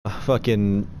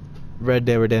fucking Red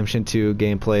Dead Redemption 2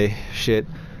 gameplay shit.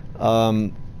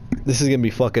 This is gonna be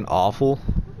fucking awful.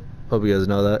 Hope you guys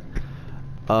know that.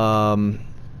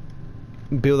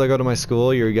 People that go to my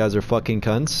school, you guys are fucking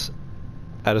cunts.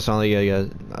 I don't want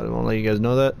to let you guys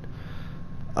know that.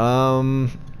 And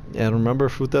remember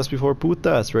putas before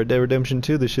putas. Red Dead Redemption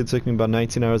 2, this shit took me about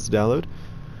 19 hours to download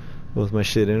with my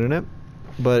shit internet.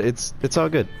 But it's all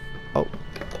good. Oh.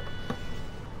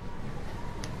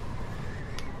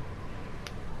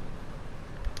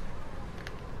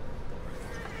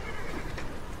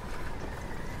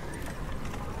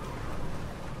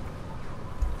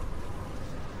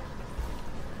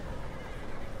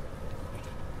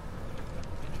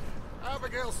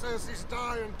 Abigail says he's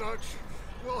dying, Dutch.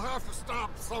 We'll have to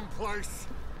stop someplace.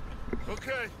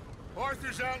 Okay,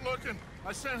 Arthur's out looking.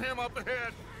 I sent him up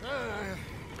ahead.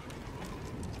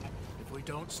 If we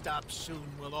don't stop soon,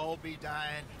 we'll all be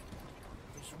dying.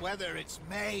 This weather, it's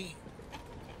May.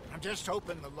 I'm just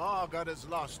hoping the law got as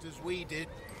lost as we did.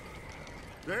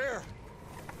 There!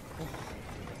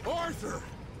 Arthur!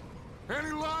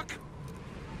 Any luck?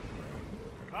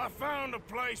 I found a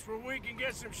place where we can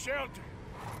get some shelter.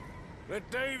 Let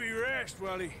Davy rest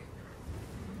while he...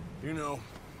 You know.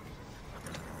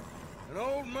 An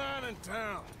old mining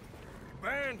town.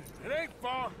 Abandoned. It ain't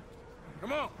far.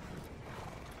 Come on.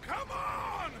 Come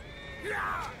on!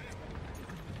 Yeah!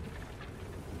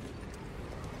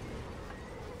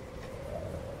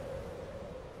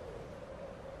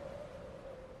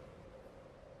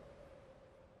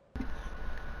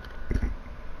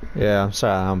 Yeah, I'm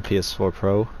sorry I'm PS4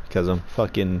 Pro because I'm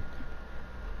fucking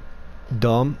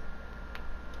dumb.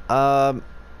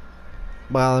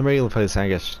 Well, in regular place, I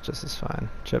guess just as fine.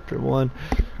 Chapter 1,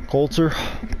 Coulter.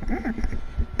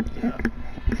 Yeah.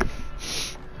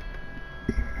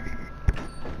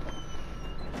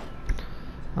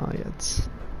 Oh yeah, it's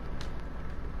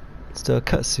still a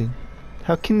cutscene.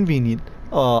 How convenient.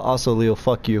 Oh, also Leo,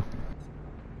 fuck you.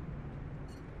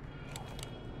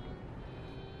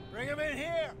 Bring him in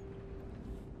here!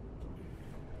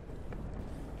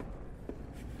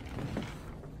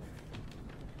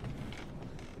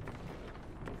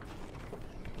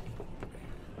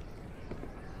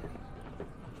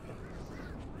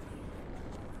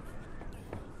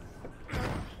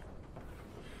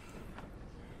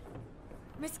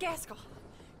 Miss Gaskell,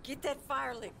 get that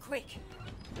fire lit, quick.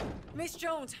 Miss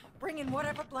Jones, bring in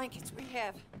whatever blankets we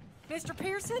have. Mr.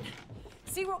 Pearson,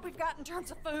 see what we've got in terms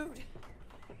of food.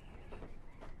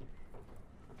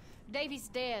 Davy's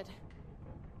dead.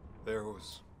 There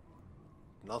was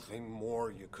nothing more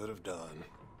you could have done.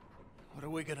 What are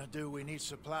we gonna do? We need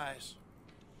supplies.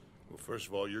 Well, first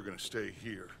of all, you're gonna stay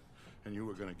here, and you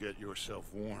were gonna get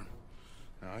yourself warm.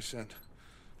 Now, I sent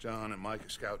John and Micah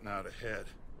scouting out ahead.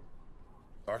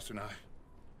 Arthur and I,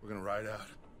 we're gonna ride out,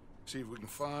 see if we can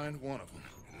find one of them.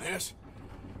 And this,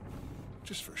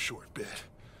 just for a short bit.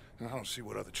 And I don't see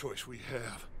what other choice we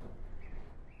have.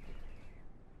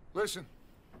 Listen.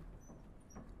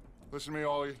 Listen to me,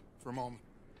 all of you, for a moment.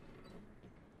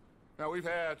 Now, we've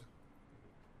had,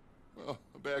 well,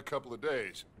 a bad couple of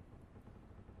days.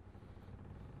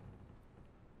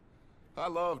 I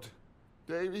loved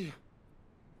Davy,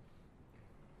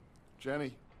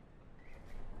 Jenny,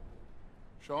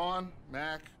 Sean,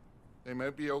 Mac. They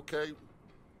may be okay.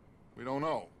 We don't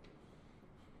know.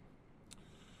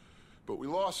 But we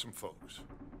lost some folks.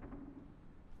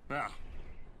 Now,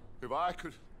 if I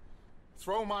could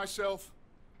throw myself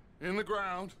in the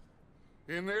ground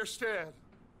in their stead,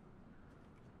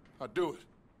 I'd do it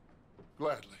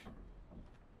gladly.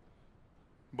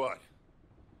 But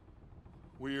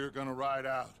we're gonna ride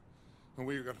out and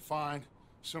we're gonna find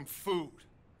some food.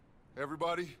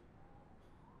 Everybody,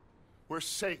 we're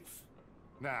safe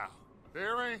now.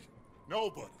 There ain't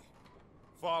nobody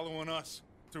following us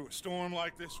through a storm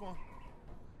like this one.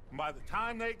 And by the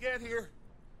time they get here,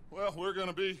 well, we're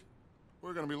gonna be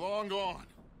long gone.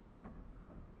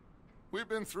 We've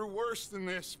been through worse than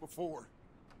this before.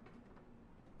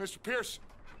 Mr. Pearson,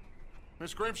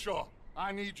 Miss Grimshaw,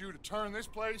 I need you to turn this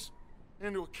place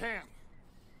into a camp.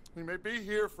 We may be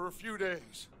here for a few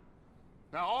days.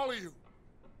 Now, all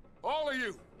of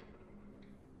you,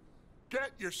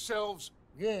 get yourselves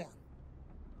warm.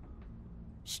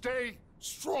 Stay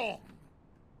strong.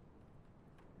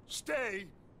 Stay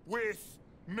with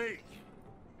me.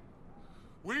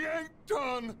 We ain't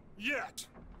done yet.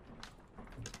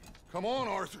 Come on,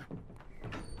 Arthur.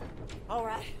 All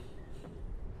right.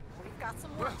 We've got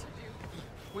some work to do.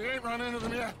 We ain't run into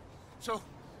them yet, so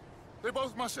they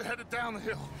both must have headed down the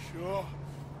hill. Sure.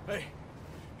 Hey,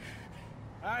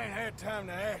 I ain't had time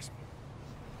to ask.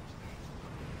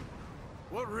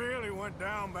 What really went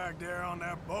down back there on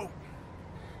that boat?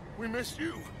 We missed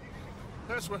you.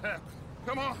 That's what happened.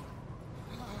 Come on.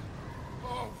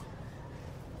 Oh.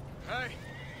 Hey,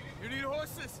 you need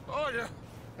horses? Oh, yeah.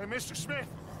 Hey, Mr. Smith,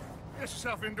 get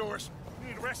yourself indoors. You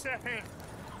need to rest that hand.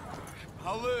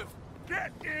 I'll live.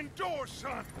 Get indoors,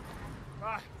 son.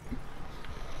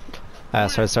 Ah,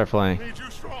 so I start flying. Need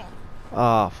you strong.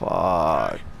 Oh,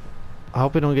 fuck. I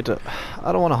hope we don't get to...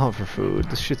 I don't want to hunt for food.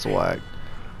 This shit's whack.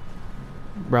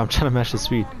 Bro, I'm trying to match the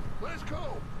speed. Come on, let's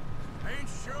go. Ain't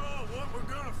sure what we're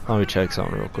gonna Let me find check out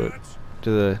something here, real quick. Dutch.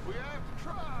 Do the... We have to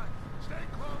try. Stay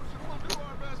close and we'll do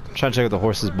our best to... Trying to check if the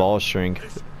horse's balls shrink.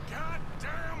 This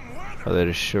goddamn weather. Or they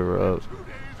just shiver up. 2 days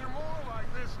or more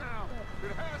like this now.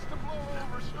 It has to blow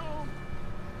over soon.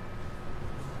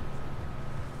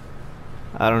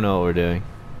 I don't know what we're doing.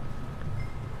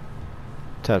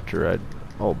 Tap to ride.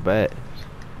 Oh, bet.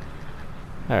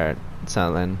 Alright, it's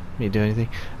not letting me do anything.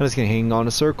 I'm just gonna hang on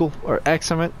a circle, or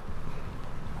X, I meant.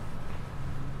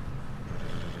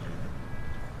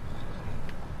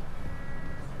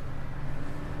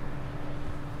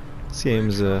 This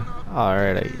game's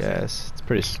alright, I guess. It's a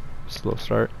pretty slow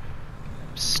start.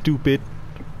 Stupid.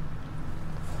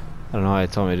 I don't know why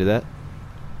it told me to do that.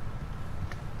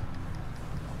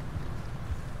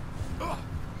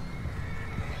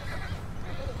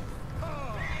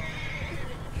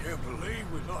 Can't believe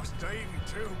we lost Davy,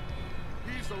 too.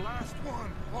 He's the last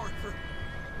one, Arthur.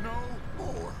 No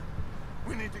more.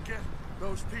 We need to get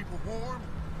those people warm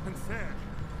and fed.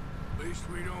 At least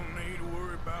we don't need to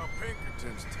worry about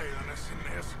Pinkertons tailing us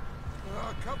in this.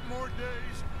 A couple more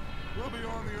days, we'll be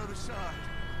on the other side.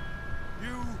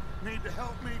 You need to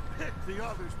help me pick the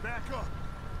others back up.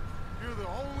 You're the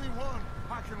only one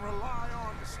I can rely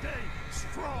on to stay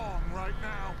strong right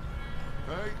now.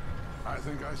 Hey, I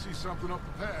think I see something up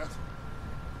the path.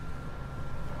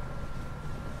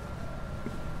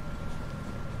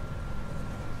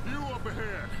 You up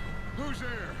ahead. Who's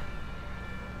there?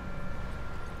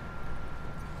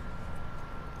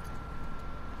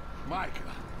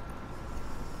 Micah.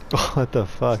 What the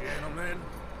fuck? Gentlemen,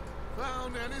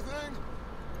 Found anything?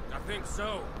 I think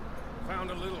so.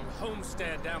 Found a little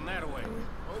homestead down that way.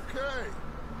 Okay.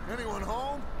 Anyone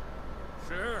home?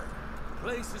 Sure.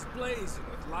 Place is blazing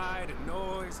with light and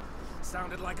noise.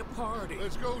 Sounded like a party.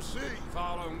 Let's go see.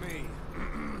 Follow me.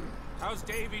 How's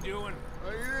Davy doing?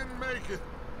 He didn't make it.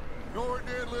 Nor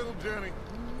did little Jenny.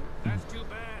 That's too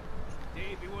bad.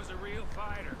 Davy was a real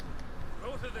fighter.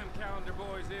 Both of them calendar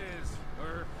boys is,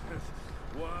 or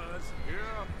was.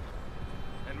 Yeah,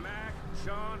 And Mac,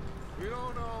 Sean, we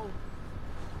don't know.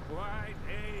 quite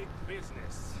a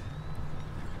business.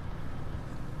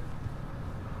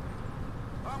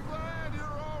 I'm glad you're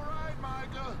all right,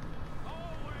 Micah.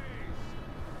 Always.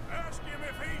 ask him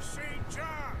if he's seen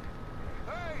John.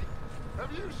 Hey,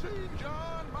 have you seen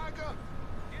John, Micah?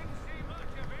 Didn't see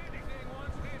much of anything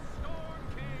once this storm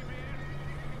came in.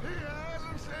 He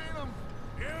hasn't seen him.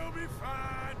 He'll be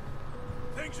fine.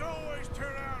 Things always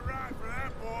turn out right for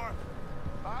that boy.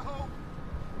 I hope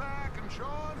Mac and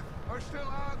Sean are still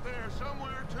out there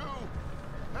somewhere, too.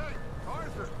 Hey,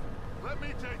 Arthur, let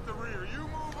me take the rear. You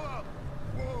move up.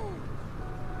 Whoa.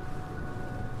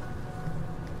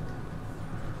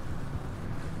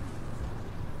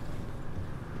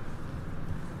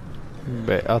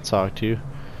 Bet I'll talk to you.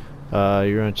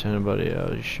 You're on channel, buddy.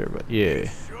 You sure about? Yeah.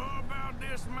 Sure about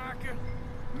this, Micah?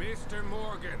 Mr.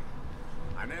 Morgan,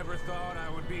 I never thought I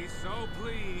would be so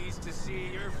pleased to see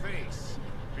your face.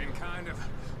 Been kind of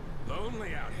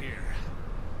lonely out here.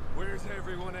 Where's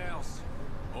everyone else?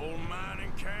 Old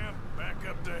mining camp back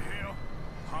up the hill.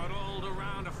 Huddled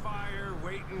around a fire,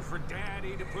 waiting for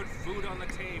Daddy to put food on the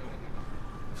table.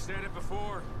 I've said it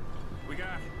before, we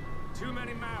got too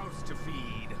many mouths to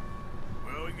feed.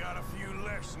 Well, we got a few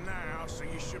less now, so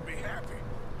you should be happy.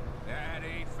 That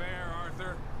ain't fair,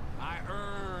 Arthur. I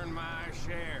earn my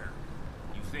share.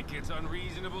 You think it's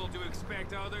unreasonable to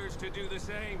expect others to do the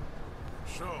same?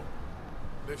 So,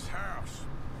 this house.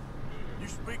 You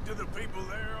speak to the people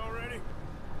there already?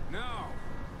 No.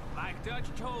 Like Dutch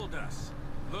told us.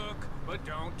 Look, but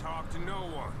don't talk to no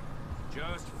one.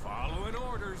 Just following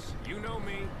orders. You know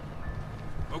me.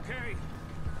 Okay.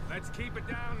 Let's keep it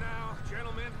down now,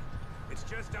 gentlemen. It's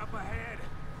just up ahead.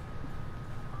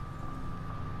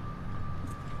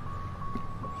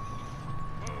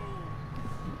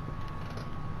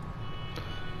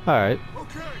 All right.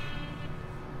 Okay,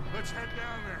 let's head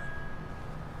down there.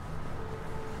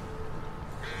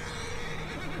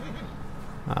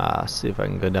 See if I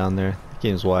can go down there. The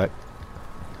game's whack.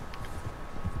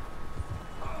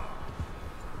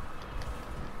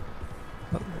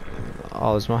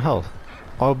 Oh, there's my health.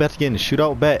 Oh, bet to get in a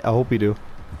shootout. Bet. I hope you do.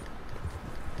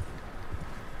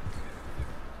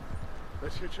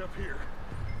 Let's hitch up here.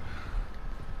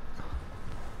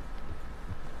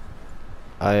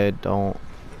 I don't.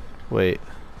 Wait.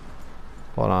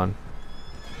 Hold on.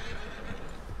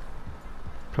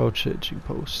 Approach hitching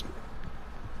post.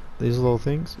 These little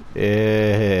things?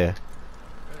 Yeah.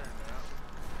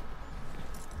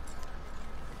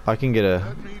 I can get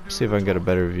a. See if I can get a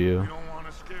better view. We don't want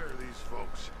to scare these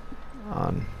folks.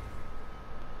 On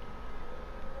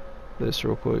this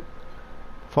real quick.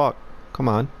 Fuck. Come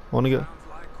on. Wanna go? Sounds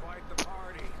like quite the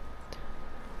party.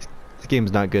 This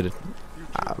game's not good.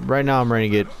 Right now I'm ready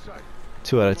to get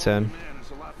 2 out of 10. Man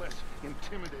is a lot less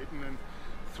intimidating than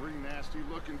 3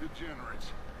 nasty-looking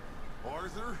degenerates.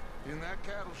 Arthur, in that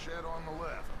cattle shed on the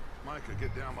left. Micah,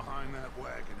 get down behind that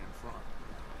wagon in front.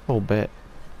 Oh, bet.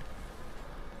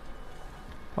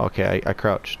 Okay, I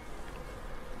crouched.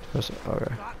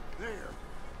 Okay. Not there.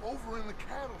 Over in the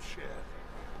cattle shed.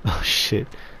 Oh shit.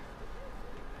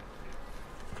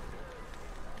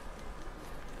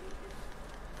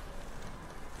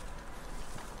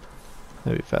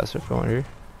 That'd be faster if I went here.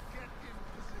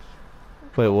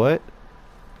 Wait, what?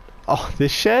 Oh,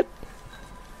 this shed?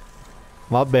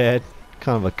 My bad.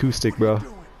 Kind of acoustic, bro.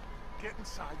 Get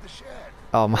inside the shed.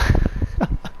 Oh my.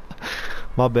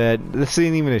 My bad. This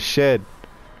ain't even a shed.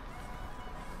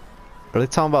 Are they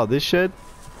talking about this shed?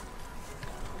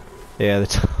 Yeah, they're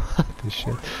talking about this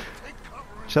shed.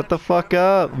 Shut the fuck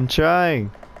up. I'm trying.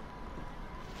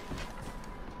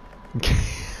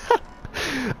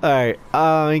 Alright,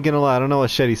 I ain't gonna lie. I don't know what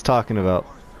shed he's talking about.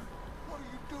 What are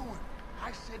you doing?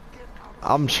 I said get out.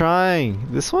 I'm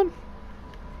trying. This one?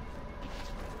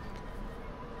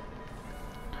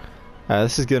 Alright,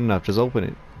 this is good enough. Just open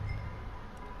it.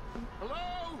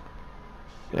 Hello?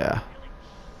 Yeah.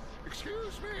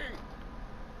 Excuse me.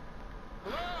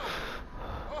 Hello?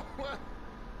 Oh, well,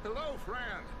 hello,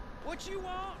 friend. What you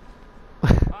want? I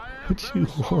am What very you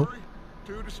want? sorry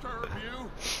to disturb you.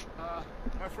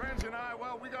 My friends and I,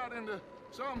 well, we got into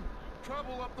some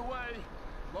trouble up the way,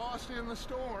 lost in the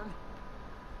storm.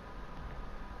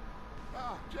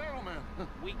 Ah, gentlemen,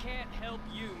 We can't help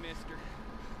you, mister.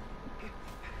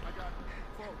 I got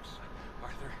folks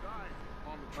Arthur, dying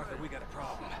on the trail. Arthur, we got a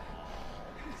problem.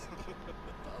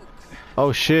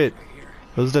 Oh shit. Right here.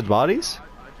 Those dead bodies?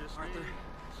 I just Arthur, need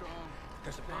some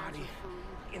there's a cans body of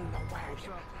food in the or wagon.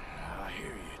 something. I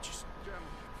hear you. Just Gentlemen,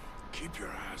 keep your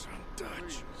eyes on Dutch.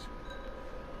 please.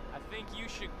 I think you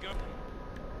should go.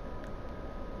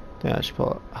 Yeah, I should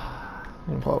pull it. I'm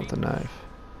gonna pull it with a knife.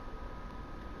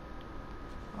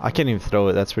 I can't even throw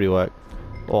it. That's pretty whack.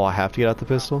 Oh, I have to get out the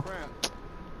pistol? Friend,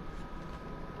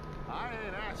 I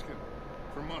ain't asking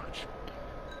for much.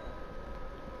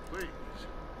 Please.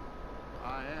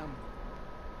 I am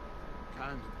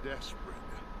kind of desperate.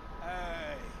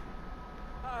 Hey,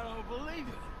 I don't believe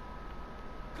it.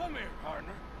 Come here,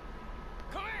 partner.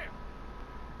 Come here.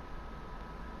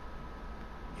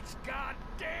 It's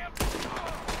goddamn.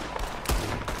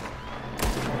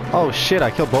 Oh shit, I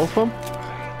killed both of them?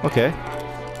 Okay.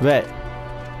 Bet.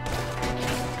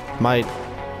 Might.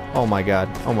 Oh my god.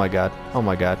 Oh my god. Oh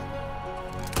my god.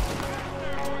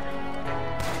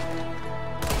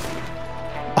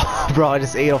 Bro, I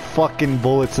just ate a fucking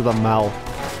bullet to the mouth.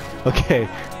 Okay,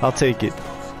 I'll take it.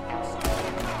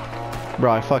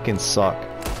 Bro, I fucking suck.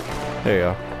 There you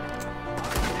go.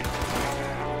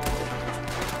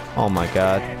 Oh my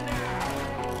god.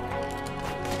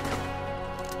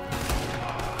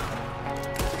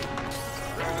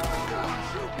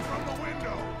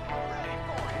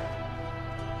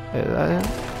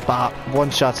 Bop.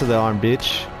 One shot to the arm,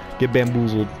 bitch. Get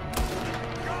bamboozled.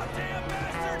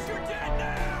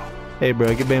 Hey,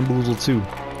 bro, get bamboozled too.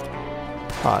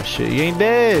 Aw, shit. You ain't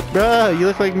dead, bro. You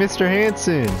look like Mr.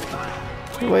 Hanson.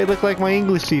 Why you look like my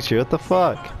English teacher? What the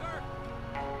fuck?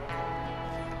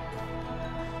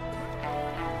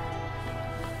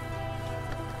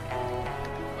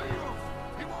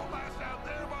 He won't last out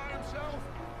there by himself.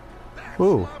 That's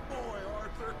Ooh. my boy,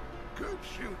 Arthur. Good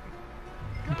shooting.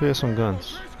 Let's get some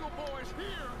guns. Driscoll boys here.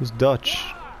 Who's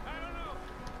Dutch?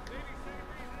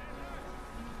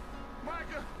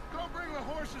 Micah, go bring the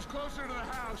horses closer to the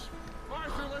house.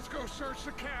 Arthur, let's go search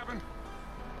the cabin.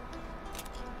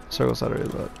 Circle's already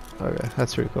lit. Okay,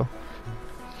 that's pretty cool.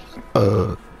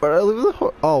 But I leave the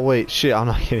horse. Oh wait, shit! I'm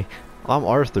not kidding. I'm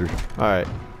Arthur. All right.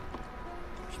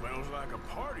 Smells like a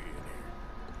party in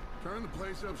here. Turn the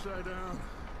place upside down.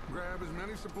 Grab as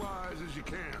many supplies as you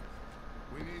can.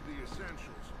 We need the essentials.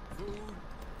 Food,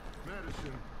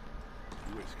 medicine,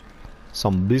 whiskey.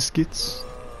 Some biscuits.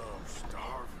 I'm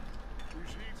starving. We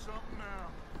should eat something now.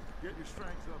 Get your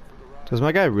strength up for the ride. Does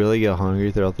my guy really get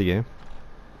hungry throughout the game?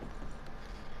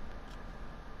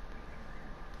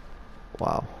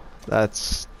 Wow,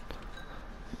 that's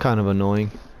kind of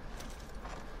annoying.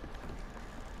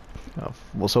 I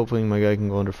was hoping my guy can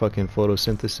go under fucking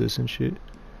photosynthesis and shit.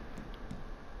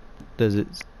 Does it?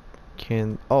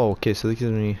 Oh, okay, so this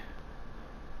gives me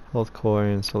health core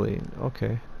and saline.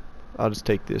 Okay, I'll just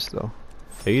take this though.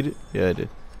 Ate it? Yeah, I did.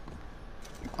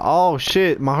 Oh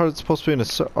shit, my heart's supposed to be in a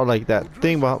or like that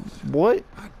thing about what?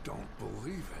 I don't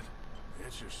believe it.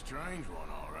 It's a strange one,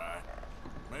 all right.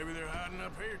 Maybe they're hiding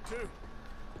up here too.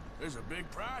 There's a big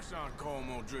price on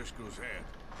Colm O'Driscoll's head.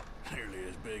 Nearly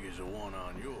as big as the one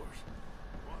on yours.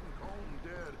 One Colm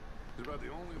dead is about the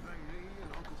only thing me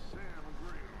and Uncle Sam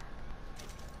agree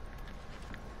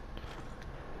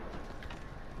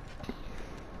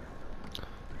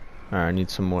on. Alright, I need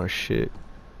some more shit.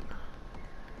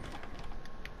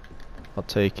 I'll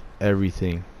take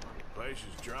everything. Place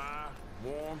is dry,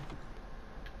 warm.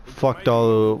 Fuck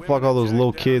all those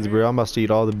little kids, bro. I'm about to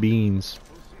eat all the beans.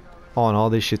 I want all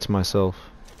this shit to myself.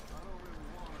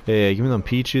 Yeah, give me them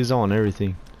peaches. I want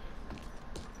everything.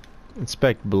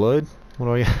 Inspect blood? What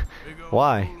do I got?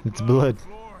 Why? It's blood.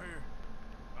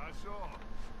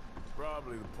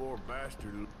 Probably the poor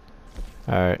bastard.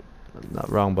 Alright. Not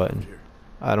wrong button.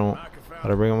 I don't. How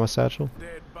to bring on my satchel?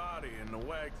 Dead body in the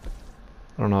wagon.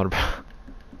 I don't know how to.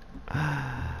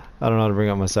 I don't know how to bring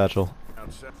up my satchel.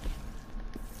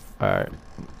 Alright.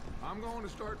 I'm going to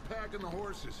start packing the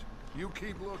horses. You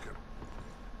keep looking.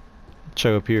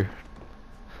 Check up here.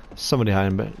 Somebody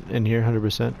hiding in here, 100%. Meet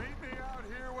me out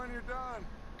here when you're done.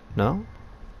 No?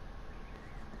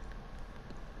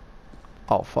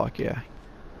 Oh fuck yeah.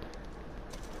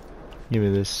 Give me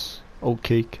this oat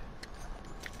cake.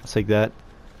 I'll take that.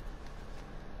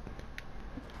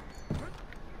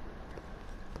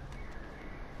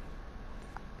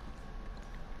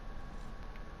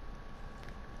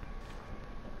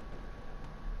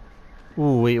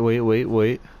 Ooh,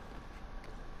 wait.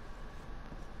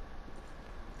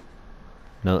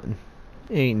 Nothing.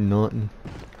 Ain't nothing.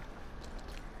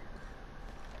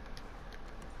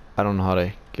 I don't know how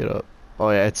to get up. Oh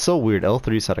yeah, it's so weird.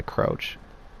 L3's how to crouch.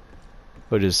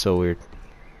 Which is so weird.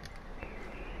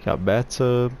 Got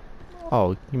bathtub.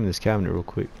 Oh, give me this cabinet real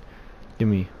quick. Give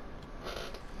me.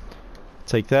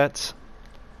 Take that.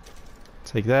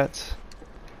 Take that.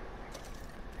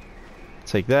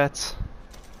 Take that.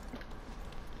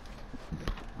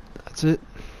 That's it.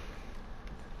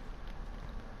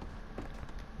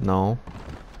 No.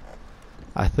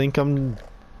 I think I'm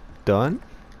done.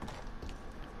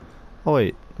 Oh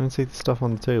wait, let me take the stuff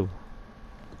on the table.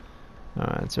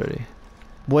 Alright, it's ready.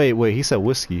 Wait, he said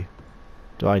whiskey.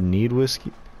 Do I need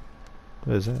whiskey?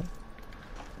 What is that?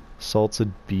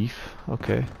 Salted beef.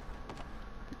 Okay.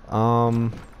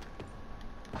 Oh,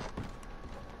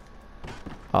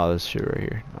 this shit right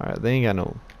here. Alright, they ain't got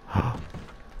no.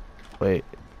 Wait.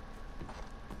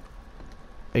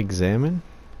 Examine?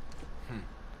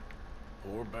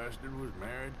 Poor bastard was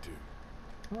married too.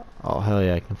 Oh hell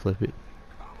yeah, I can flip it.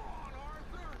 Come on,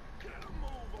 Arthur. Get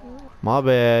a move on. My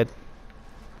bad.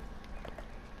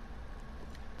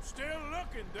 Still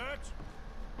looking, Dutch.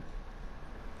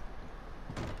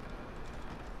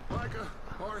 Micah,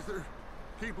 Arthur,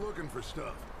 keep looking for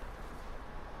stuff.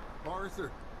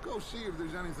 Arthur, go see if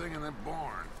there's anything in that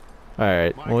barn.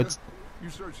 Alright, Micah, well it's. you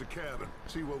search the cabin,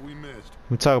 see what we missed.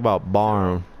 We talk about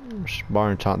barn.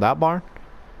 Barn talk. That barn?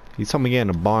 He told me to get in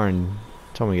a barn.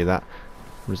 Told me to get that.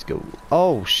 Let's go.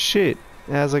 Oh shit!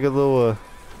 It has like a little.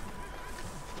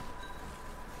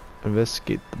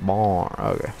 Investigate the barn.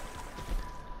 Okay.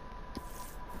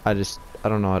 I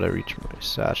don't know how to reach my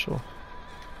satchel.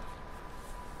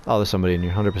 Oh, there's somebody in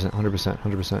here.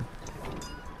 100%.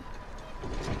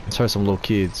 Let's try some little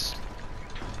kids.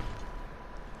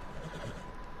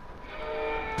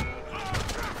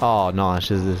 Oh no, it's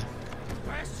just this.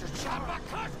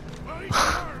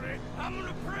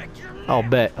 Oh,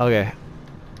 bet. Okay.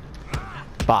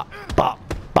 Bop, bop,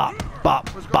 bop, bop,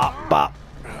 bop, bop,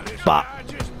 bop,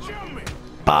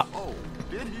 bop, Oh,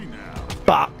 did he now?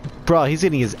 bop. Bro, he's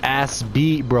getting his ass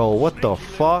beat, bro. What the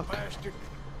fuck?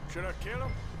 Should I kill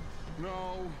him?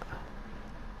 No.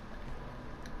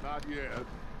 Not yet.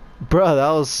 Bro,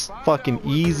 that was Find fucking out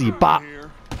what easy. they're doing Bop,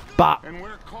 here bop. and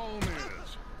where Colm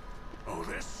is. Oh,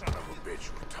 this son of a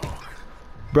bitch will talk.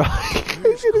 Bro,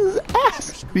 he's getting his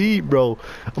ass beat, bro.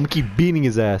 I'm gonna keep beating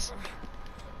his ass.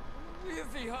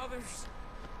 With the others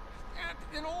at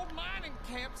an old mining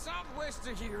camp southwest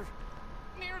of here,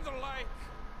 near the lake.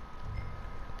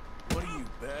 What are you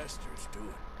bastards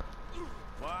doing?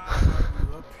 Why are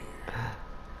you up here?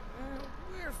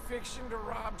 We're fixing to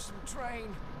rob some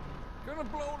train. Gonna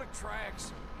blow the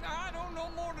tracks. No, I don't know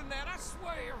more than that, I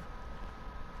swear.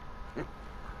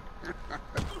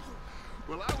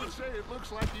 Well, I would say it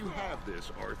looks like you have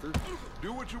this, Arthur.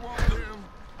 Do what you want with him.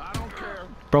 I don't care.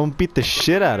 Bro, beat the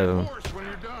shit out of him. Horse when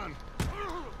you're done.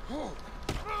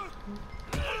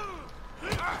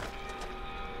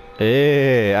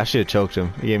 Hey, I should have choked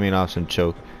him. He gave me an awesome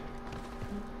choke.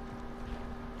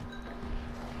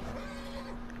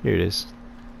 Here it is.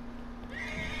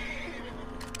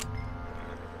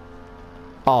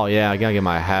 Oh yeah, I gotta get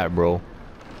my hat, bro.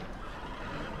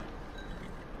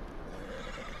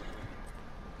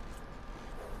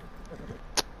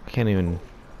 I can't even.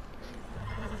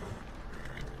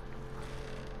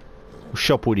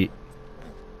 Shop with it.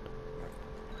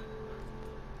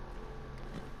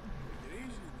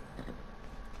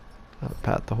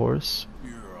 Pat the horse.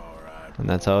 You're alright. And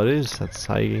that's how it is. That's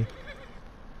how you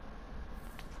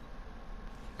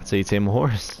tame a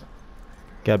horse.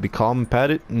 Gotta be calm and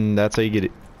pat it, and that's how you get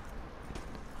it.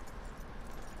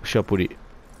 What's up with it?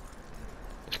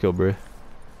 Let's go, bro.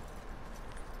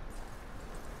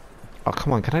 Oh,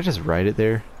 come on. Can I just write it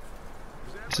there?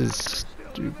 This is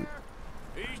stupid.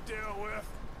 He's dealt with.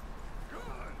 Good.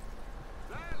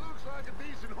 That looks like a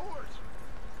decent horse.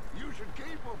 You should keep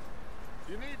him.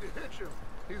 You need to hitch him.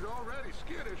 He's already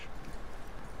skittish.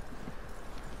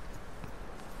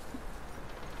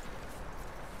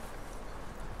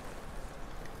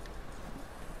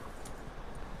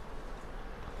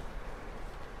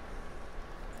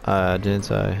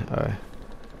 Didn't I? Alright.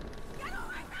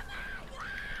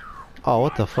 Oh,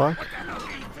 what the fuck?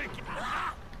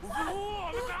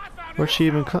 Where'd she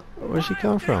even come? Where'd she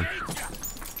come from?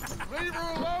 Leave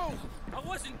her alone. I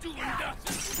wasn't doing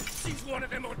nothing. She's one of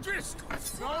them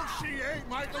O'Driscolls. No, she ain't,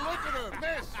 Michael. Look at her.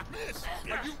 Miss.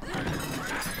 Are you...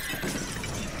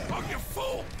 Oh, you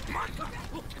fool! Michael!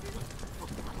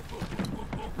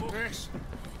 Miss.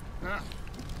 Now,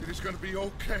 it is going to be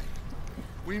okay.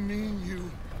 We mean you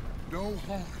no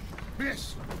harm.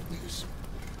 Miss.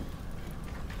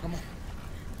 Come on.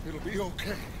 It'll be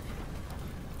okay.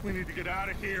 We need to get out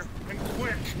of here, and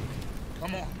quick.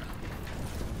 Come on.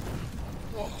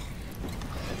 Oh.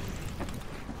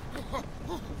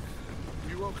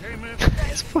 You okay, man?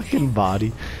 His fucking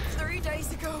body. 3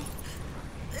 days ago,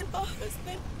 and my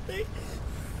husband,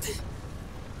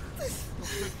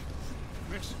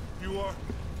 Miss, you are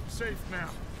safe now.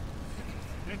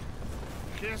 You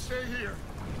can't stay here.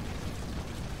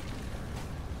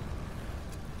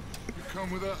 You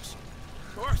come with us.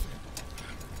 Arthur.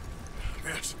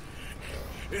 Yes,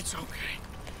 it's okay.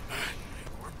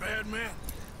 We're bad men.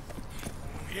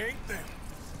 We ain't them.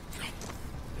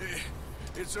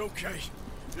 It's okay.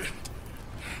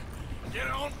 Get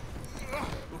on.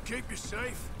 We'll keep you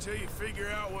safe until you figure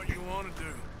out what you want to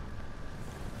do.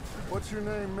 What's your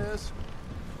name, miss?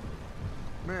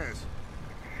 Miss.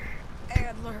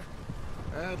 Adler.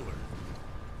 Adler.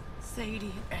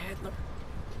 Sadie Adler.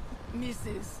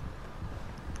 Mrs.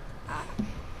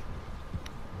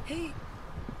 He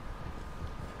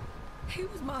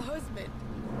was my husband.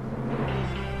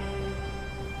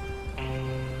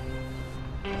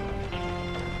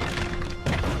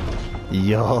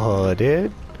 Yo,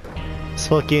 dude. This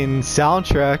fucking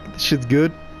soundtrack. This shit's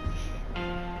good.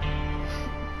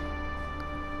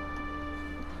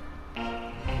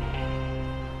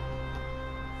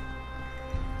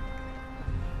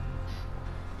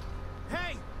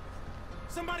 Hey!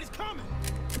 Somebody's coming!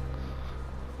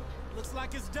 Looks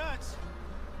like it's Dutch.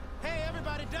 Hey,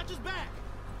 everybody, Dutch is back!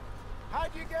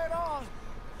 How'd you get on?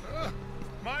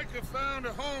 Micah found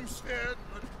a homestead,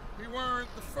 but we weren't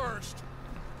the first.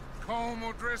 Colm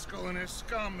O'Driscoll and his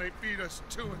scum, they beat us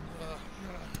to it.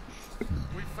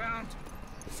 We found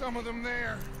some of them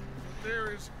there.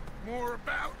 There is more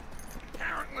about,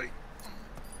 apparently.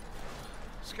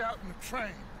 Scouting the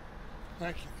train.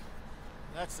 Thank you.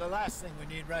 That's the last thing we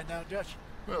need right now, Dutch.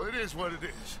 Well, it is what it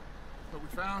is. But we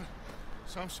found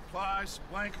some supplies, some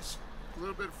blankets, a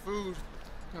little bit of food,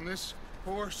 and this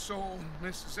poor soul,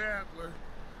 Mrs. Adler.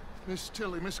 Miss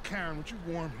Tilly, Miss Karen, would you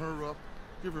warm her up?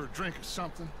 Give her a drink or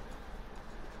something?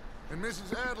 And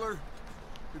Mrs. Adler,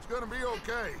 it's gonna be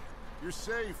okay. You're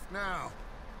safe now.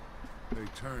 They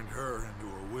turned her into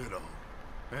a widow.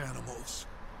 Animals.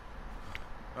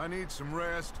 I need some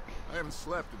rest. I haven't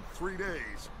slept in 3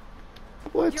 days.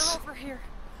 What? You're over here.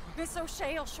 Miss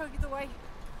O'Shea will show you the way.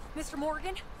 Mr.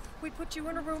 Morgan, we put you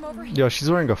in a room over here. Yo, she's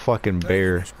wearing a fucking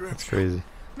bear. That's crazy.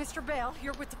 Mr. Bell,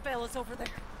 you're with the fellas over there.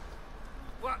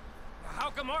 What? How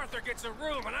come Arthur gets a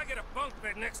room and I get a bunk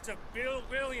bed next to Bill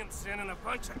Williamson and a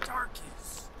bunch of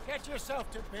darkies? Get yourself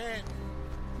to bed.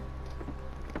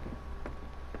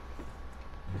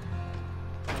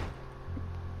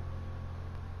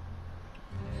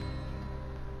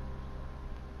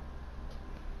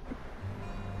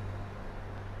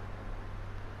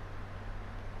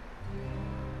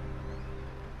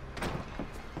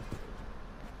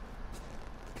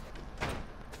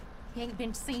 He ain't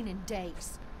been seen in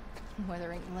days.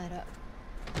 Weather ain't let up.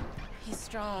 He's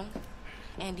strong,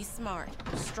 and he's smart.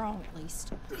 Strong, at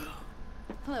least.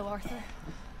 Hello, Arthur.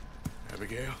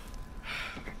 Abigail?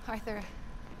 Arthur,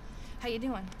 how you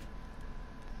doing?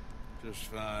 Just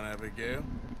fine, Abigail.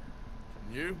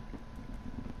 And you?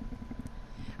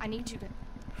 I need you to...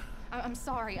 I'm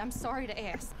sorry to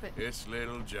ask, but... It's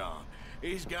little John.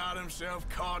 He's got himself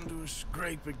caught into a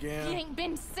scrape again. He ain't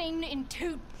been seen in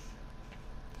two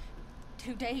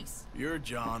days. Your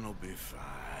John will be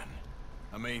fine.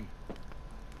 I mean,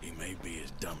 he may be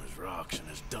as dumb as rocks and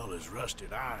as dull as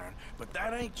rusted iron, but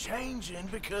that ain't changing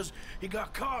because he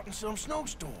got caught in some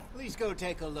snowstorm. Please go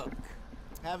take a look.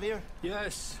 Javier?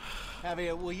 Yes.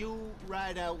 Javier, will you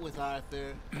ride out with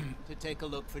Arthur to take a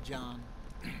look for John?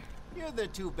 You're the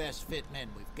two best fit men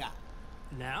we've got.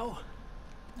 Now?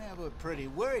 Yeah, we're pretty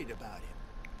worried about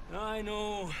him. I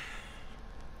know.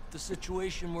 If the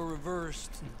situation were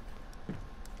reversed,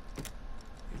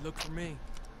 you'd look for me.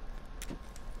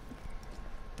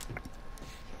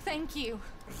 Thank you.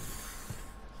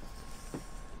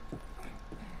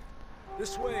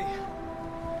 This way.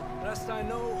 Last I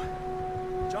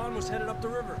know, John was headed up the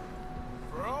river.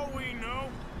 For all we know,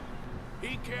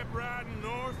 he kept riding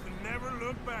north and never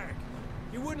looked back.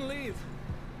 He wouldn't leave.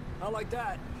 Not like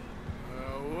that.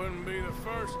 Well, wouldn't be the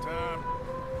first time.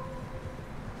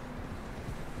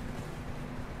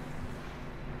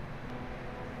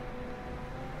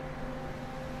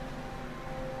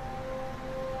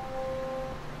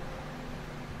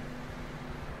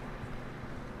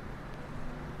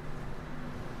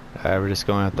 We're just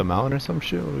going up the mountain or some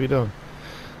shit. What are we doing?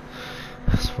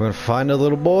 So we're gonna find a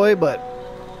little boy, but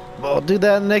we'll do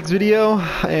that in the next video.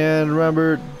 And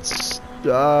remember,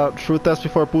 frutas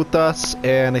before putas,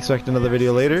 and expect another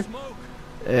video later.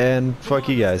 And fuck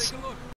you guys.